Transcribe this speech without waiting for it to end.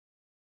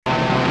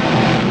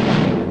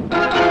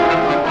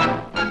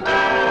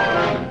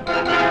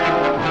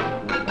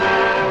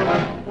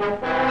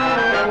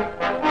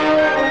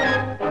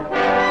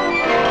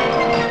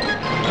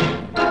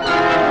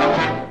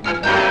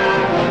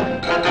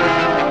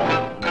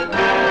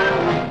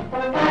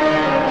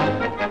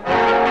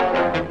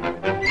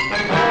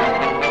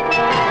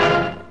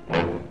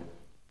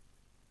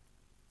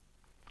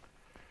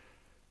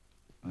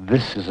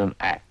This is an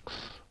axe.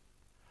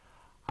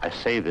 I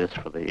say this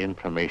for the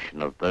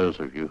information of those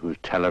of you whose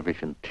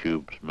television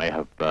tubes may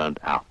have burned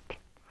out.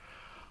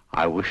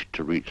 I wish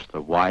to reach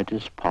the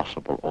widest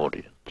possible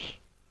audience.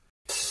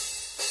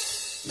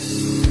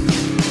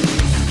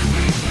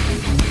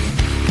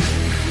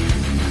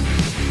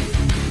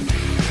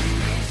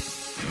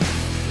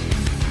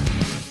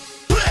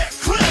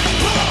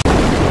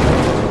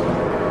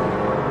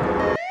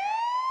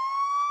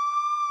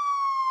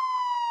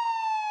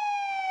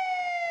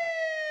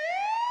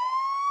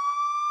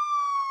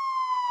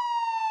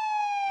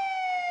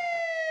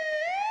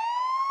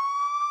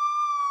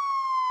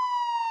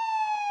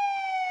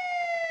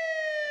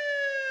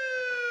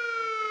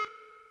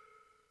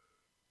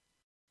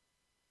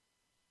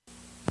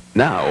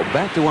 Now,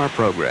 back to our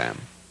program.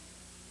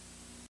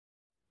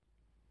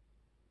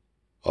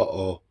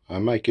 Uh-oh, I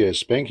might get a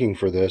spanking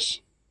for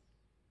this.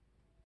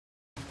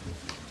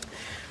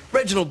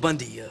 Reginald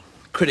Bundy,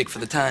 critic for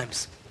the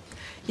Times.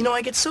 You know,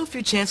 I get so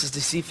few chances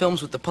to see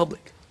films with the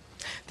public.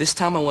 This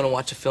time I want to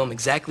watch a film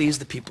exactly as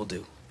the people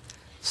do.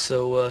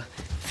 So,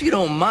 if you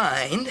don't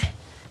mind...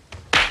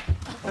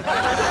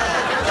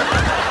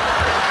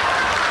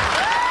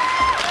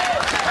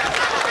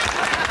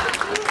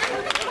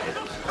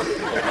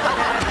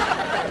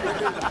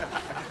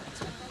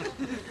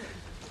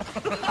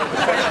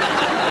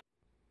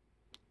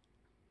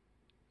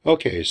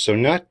 Okay, so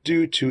not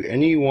due to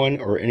anyone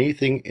or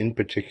anything in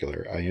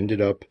particular, I ended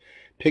up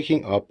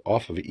picking up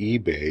off of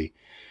eBay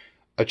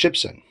a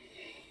Chibson.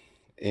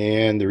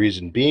 And the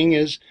reason being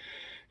is,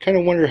 kind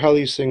of wonder how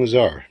these things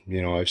are.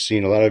 You know, I've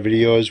seen a lot of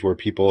videos where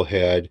people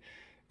had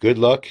good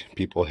luck,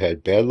 people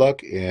had bad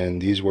luck,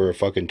 and these were a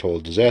fucking total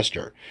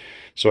disaster.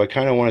 So I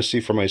kind of want to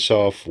see for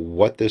myself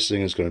what this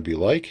thing is going to be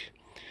like.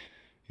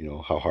 You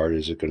know, how hard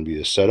is it going to be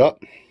to set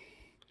up,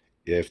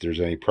 if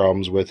there's any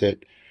problems with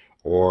it,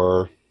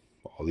 or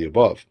all the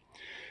above.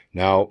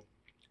 Now,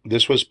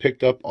 this was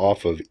picked up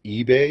off of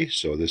eBay,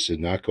 so this did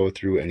not go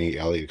through any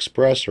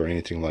AliExpress or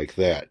anything like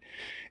that.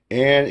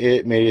 And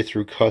it made it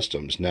through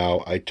customs.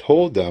 Now, I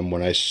told them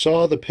when I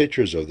saw the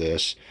pictures of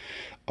this,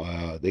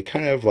 they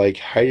kind of like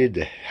hide,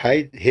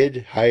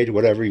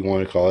 whatever you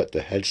want to call it,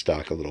 the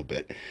headstock a little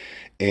bit.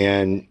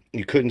 And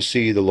you couldn't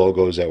see the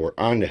logos that were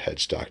on the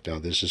headstock. Now,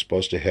 this is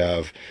supposed to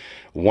have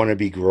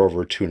wannabe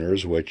Grover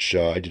tuners, which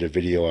I did a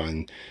video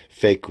on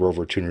fake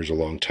Grover tuners a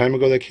long time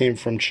ago that came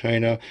from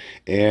China,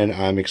 and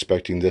I'm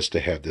expecting this to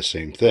have the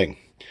same thing.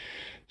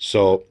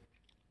 So,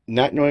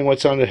 not knowing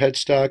what's on the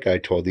headstock, I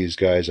told these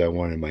guys I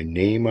wanted my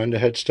name on the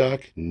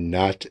headstock,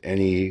 not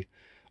any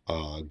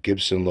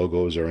Gibson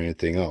logos or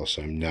anything else.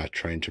 I'm not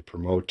trying to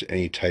promote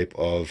any type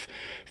of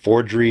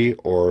forgery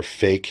or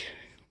fake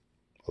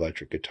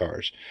electric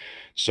guitars.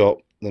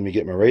 So let me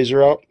get my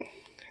razor out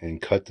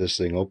and cut this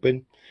thing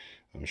open.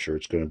 I'm sure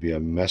it's going to be a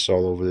mess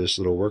all over this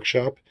little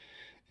workshop,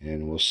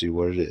 and we'll see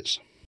what it is.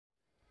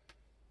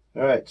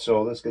 Alright,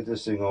 so let's get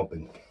this thing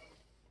open.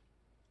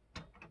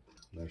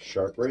 Nice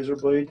sharp razor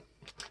blade.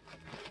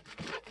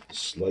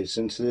 Slice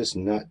into this,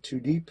 not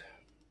too deep.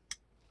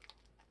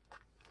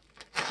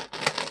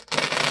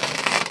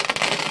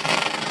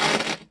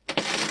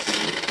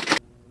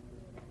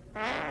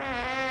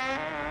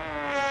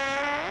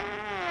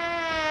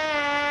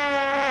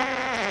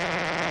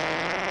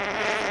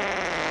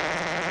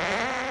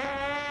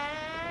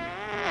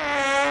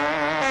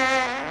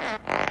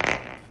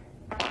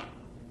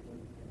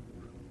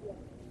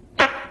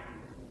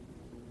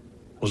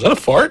 Was that a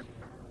fart?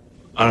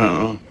 I don't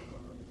know.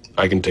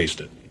 I can taste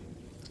it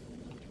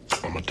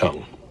on my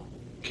tongue.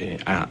 Okay,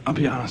 I'll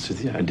be honest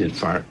with you, I did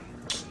fart.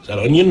 Is that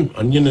onion?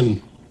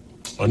 Onion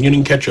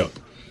and ketchup.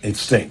 It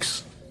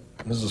stinks.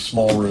 This is a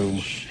small room.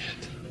 Shit.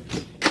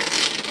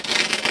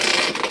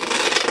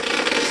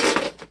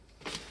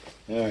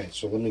 Alright,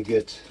 so let me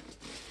get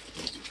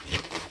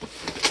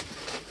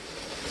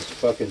this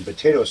fucking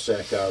potato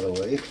sack out of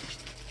the way.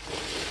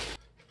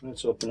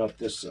 Let's open up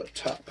this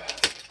top.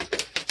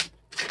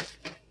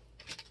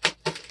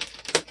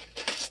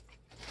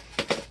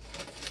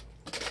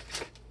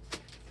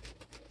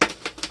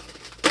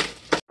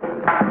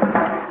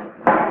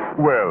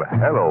 Well,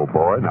 hello,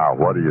 boy. Now,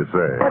 what do you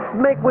say? Let's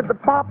make with the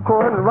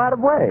popcorn right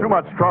away. Too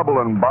much trouble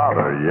and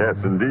bother, yes,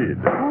 indeed.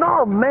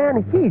 No,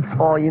 man, heat's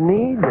all you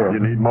need. You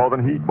need more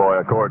than heat, boy,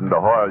 according to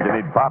Hoyle. You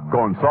need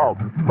popcorn, salt,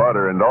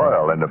 butter, and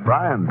oil. And the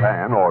frying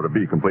pan, or to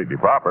be completely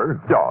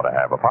proper, you ought to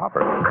have a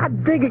popper. I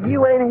dig it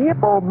you ain't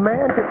hip, old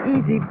man, to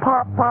easy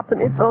pop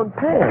in its own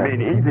pan. You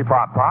mean easy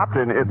popped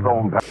in its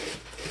own pan?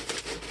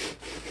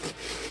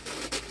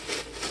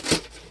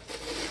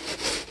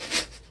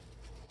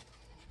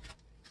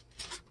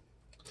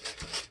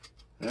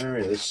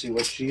 Alright, let's see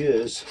what she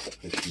is,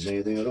 if she's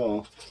anything at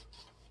all.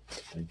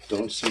 I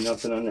don't see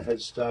nothing on the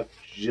headstock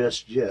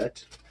just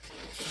yet.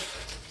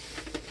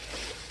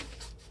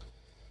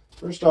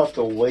 First off,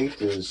 the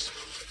weight is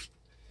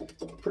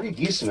pretty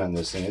decent on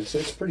this thing.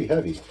 It's pretty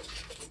heavy.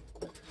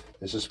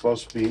 This is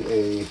supposed to be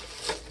a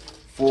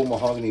full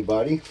mahogany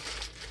body.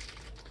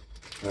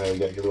 Alright, you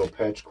got your little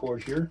patch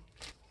cord here.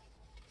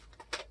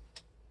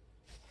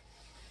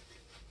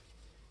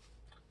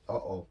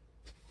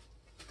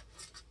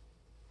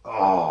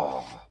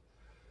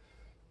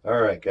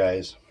 Alright,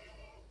 guys.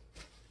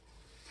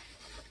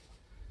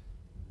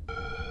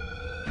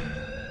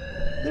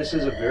 This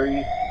is a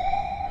very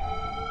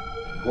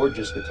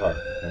gorgeous guitar,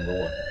 number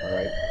one.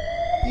 Alright?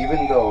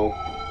 Even though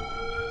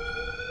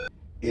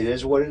it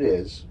is what it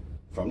is,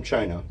 from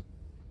China,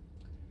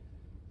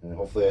 and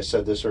hopefully I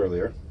said this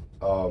earlier,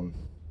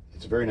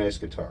 it's a very nice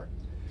guitar.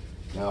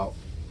 Now,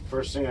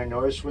 first thing I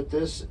noticed with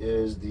this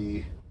is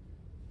the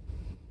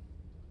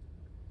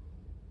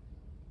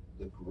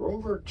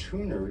Grover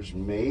tuners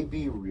may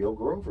be real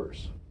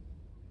Grovers.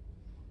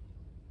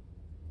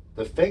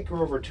 The fake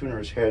Grover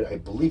tuners had, I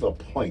believe, a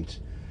point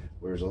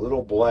where there's a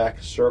little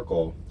black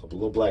circle, a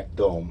little black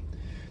dome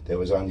that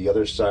was on the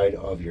other side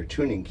of your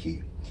tuning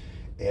key.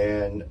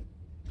 And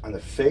on the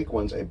fake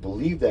ones, I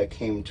believe that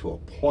came to a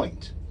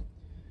point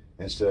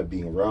instead of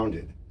being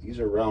rounded. These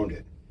are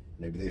rounded.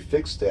 Maybe they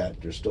fixed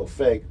that. They're still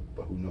fake,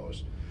 but who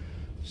knows?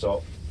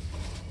 So,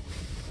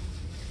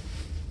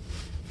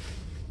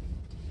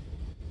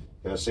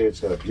 gotta say it's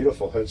got a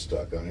beautiful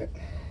headstock on it.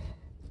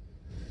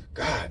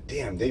 God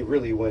damn, they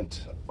really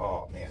went,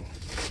 oh man.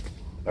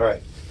 All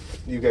right,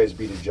 you guys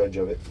be the judge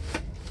of it.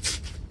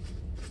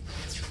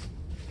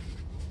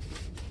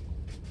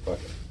 Fuck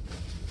it.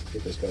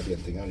 Get this goddamn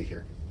thing out of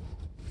here.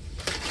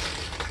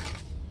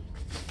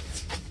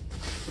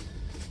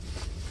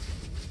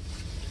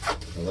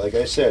 And like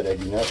I said, I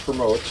do not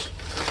promote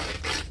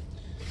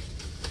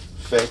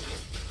fake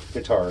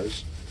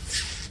guitars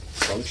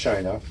from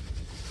China,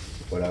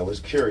 but I was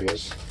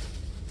curious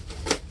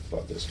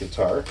about this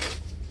guitar.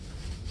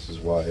 This is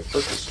why I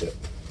purchased it.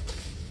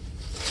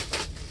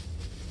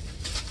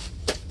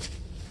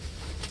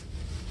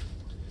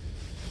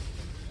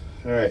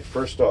 Alright,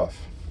 first off,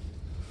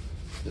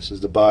 this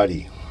is the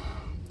body.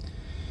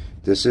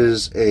 This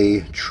is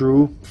a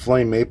true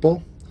flame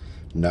maple,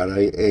 not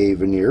a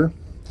veneer.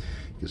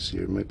 You can see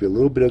there might be a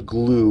little bit of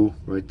glue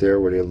right there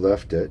where they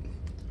left it.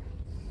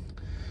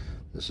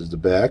 This is the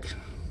back,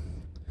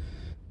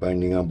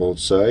 binding on both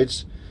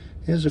sides.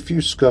 There's a few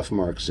scuff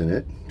marks in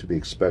it, to be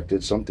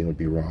expected. Something would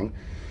be wrong.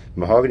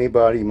 Mahogany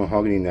body,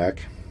 mahogany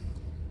neck.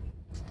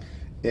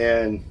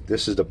 And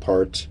this is the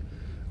part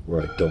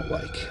where I don't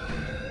like.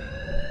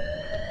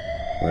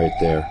 Right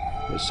there,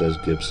 it says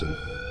Gibson.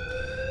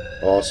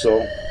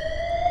 Also,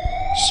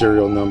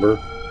 serial number,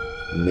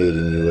 made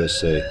in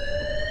USA.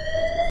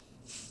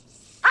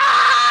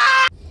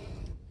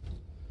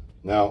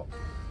 Now,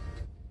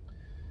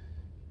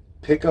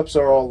 pickups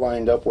are all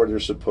lined up where they're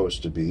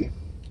supposed to be.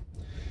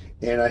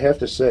 And I have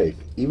to say,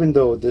 even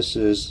though this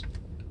is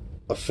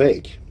a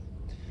fake,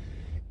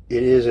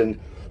 it is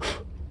in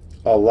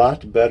a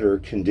lot better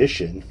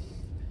condition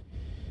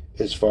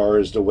as far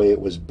as the way it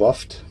was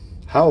buffed,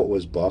 how it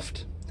was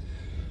buffed,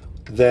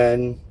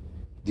 than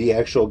the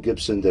actual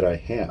Gibson that I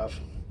have.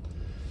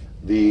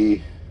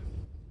 The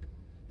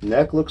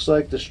neck looks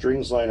like the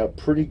strings line up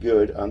pretty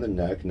good on the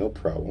neck, no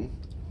problem.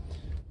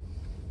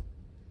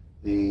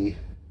 The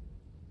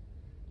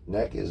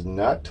neck is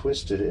not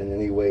twisted in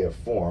any way or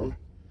form.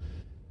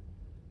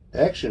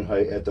 Action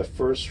height at the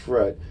first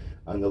fret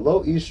on the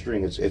low E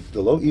string.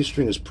 The low E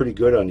string is pretty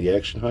good on the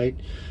action height,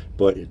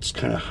 but it's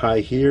kind of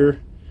high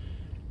here,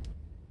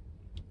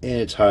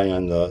 and it's high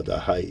on the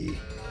high E.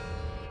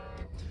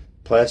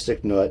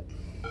 Plastic nut.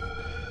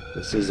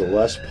 This is a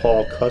Les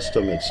Paul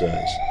Custom, it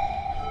says.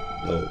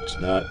 No, it's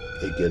not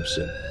a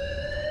Gibson.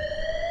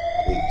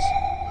 Please.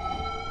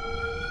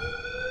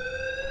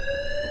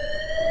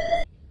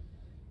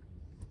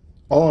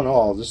 All in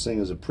all, this thing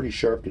is a pretty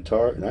sharp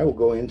guitar, and I will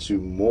go into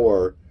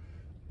more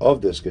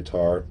of this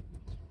guitar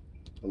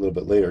a little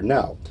bit later.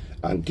 Now,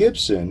 on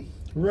Gibson,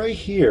 right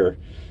here,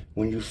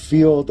 when you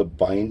feel the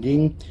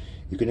binding,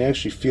 you can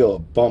actually feel a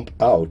bump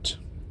out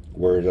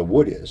where the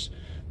wood is.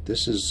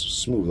 This is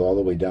smooth all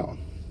the way down.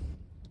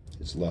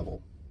 It's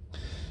level.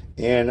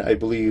 And I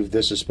believe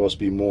this is supposed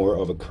to be more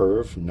of a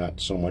curve, not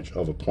so much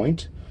of a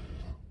point.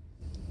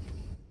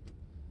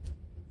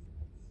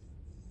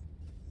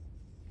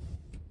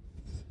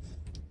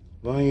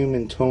 Volume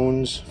and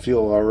tones feel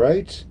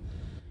alright,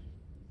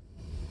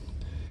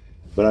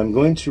 but I'm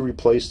going to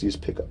replace these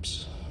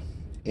pickups,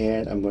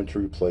 and I'm going to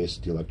replace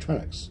the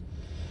electronics.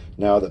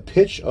 Now, the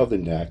pitch of the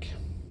neck,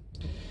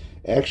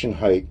 action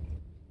height,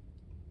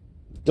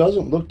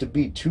 doesn't look to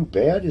be too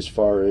bad as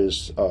far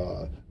as,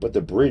 but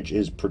the bridge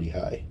is pretty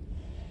high.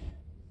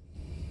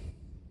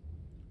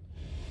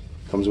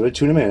 Comes with a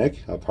tune-o-matic.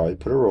 I'll probably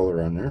put a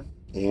roller on there,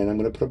 and I'm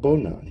going to put a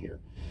bone on here.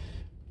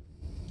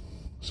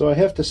 So I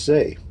have to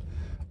say,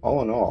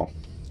 all in all,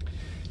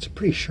 it's a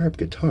pretty sharp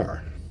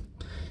guitar.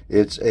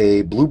 It's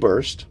a blue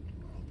burst,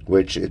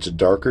 which it's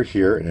darker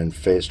here and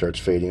then starts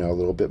fading out a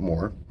little bit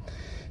more.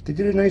 They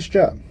did a nice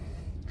job.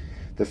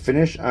 The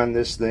finish on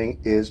this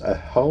thing is a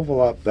hell of a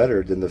lot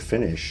better than the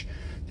finish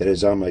that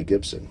is on my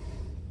Gibson.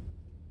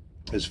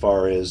 As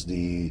far as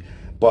the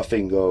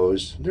buffing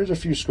goes, there's a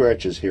few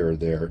scratches here or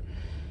there.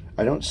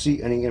 I don't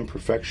see any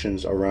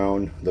imperfections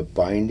around the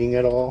binding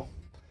at all.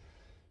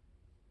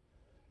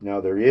 Now,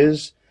 there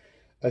is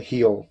a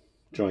heel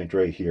joint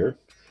right here,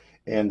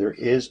 and there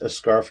is a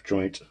scarf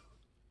joint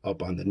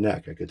up on the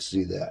neck. I could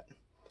see that.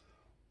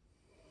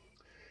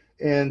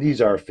 And these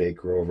are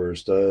fake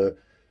rovers.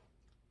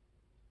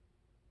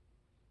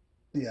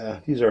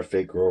 These are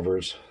fake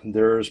rovers.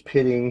 There's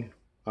pitting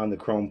on the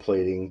chrome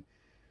plating.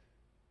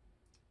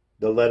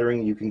 The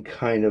lettering, you can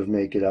kind of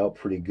make it out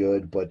pretty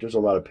good, but there's a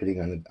lot of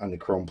pitting on the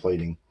chrome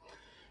plating.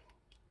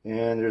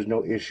 And there's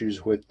no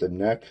issues with the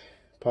neck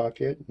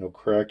pocket, no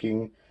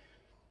cracking.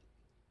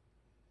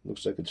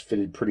 Looks like it's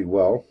fitted pretty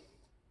well.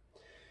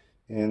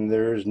 And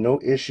there's no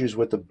issues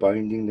with the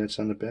binding that's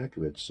on the back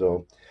of it.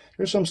 So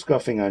there's some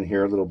scuffing on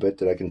here a little bit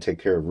that I can take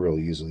care of real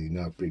easily.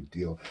 Not a big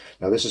deal.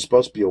 Now this is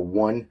supposed to be a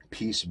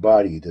one-piece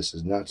body. This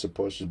is not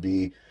supposed to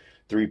be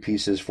 3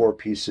 pieces, 4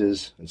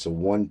 pieces. It's a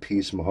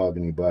one-piece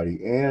mahogany body.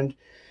 And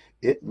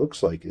it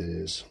looks like it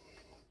is,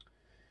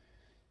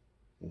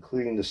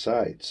 including the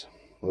sides.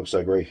 Looks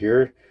like right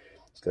here,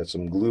 it's got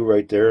some glue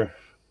right there.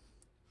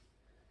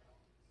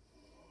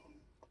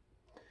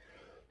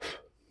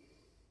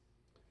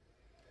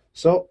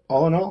 So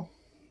all in all,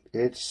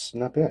 it's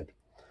not bad.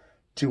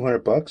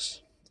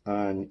 $200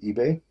 on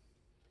eBay.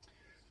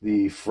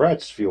 The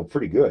frets feel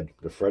pretty good.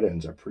 The fret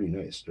ends are pretty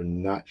nice. They're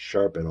not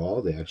sharp at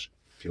all. They actually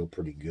feel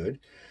pretty good.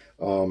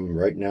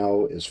 Right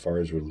now, as far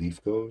as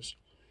relief goes,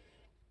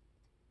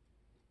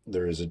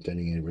 there isn't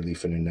any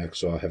relief in the neck,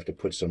 so I'll have to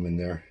put some in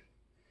there.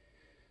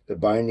 The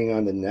binding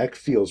on the neck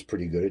feels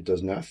pretty good. It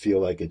does not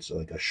feel like it's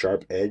like a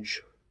sharp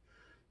edge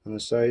on the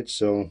side,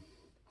 so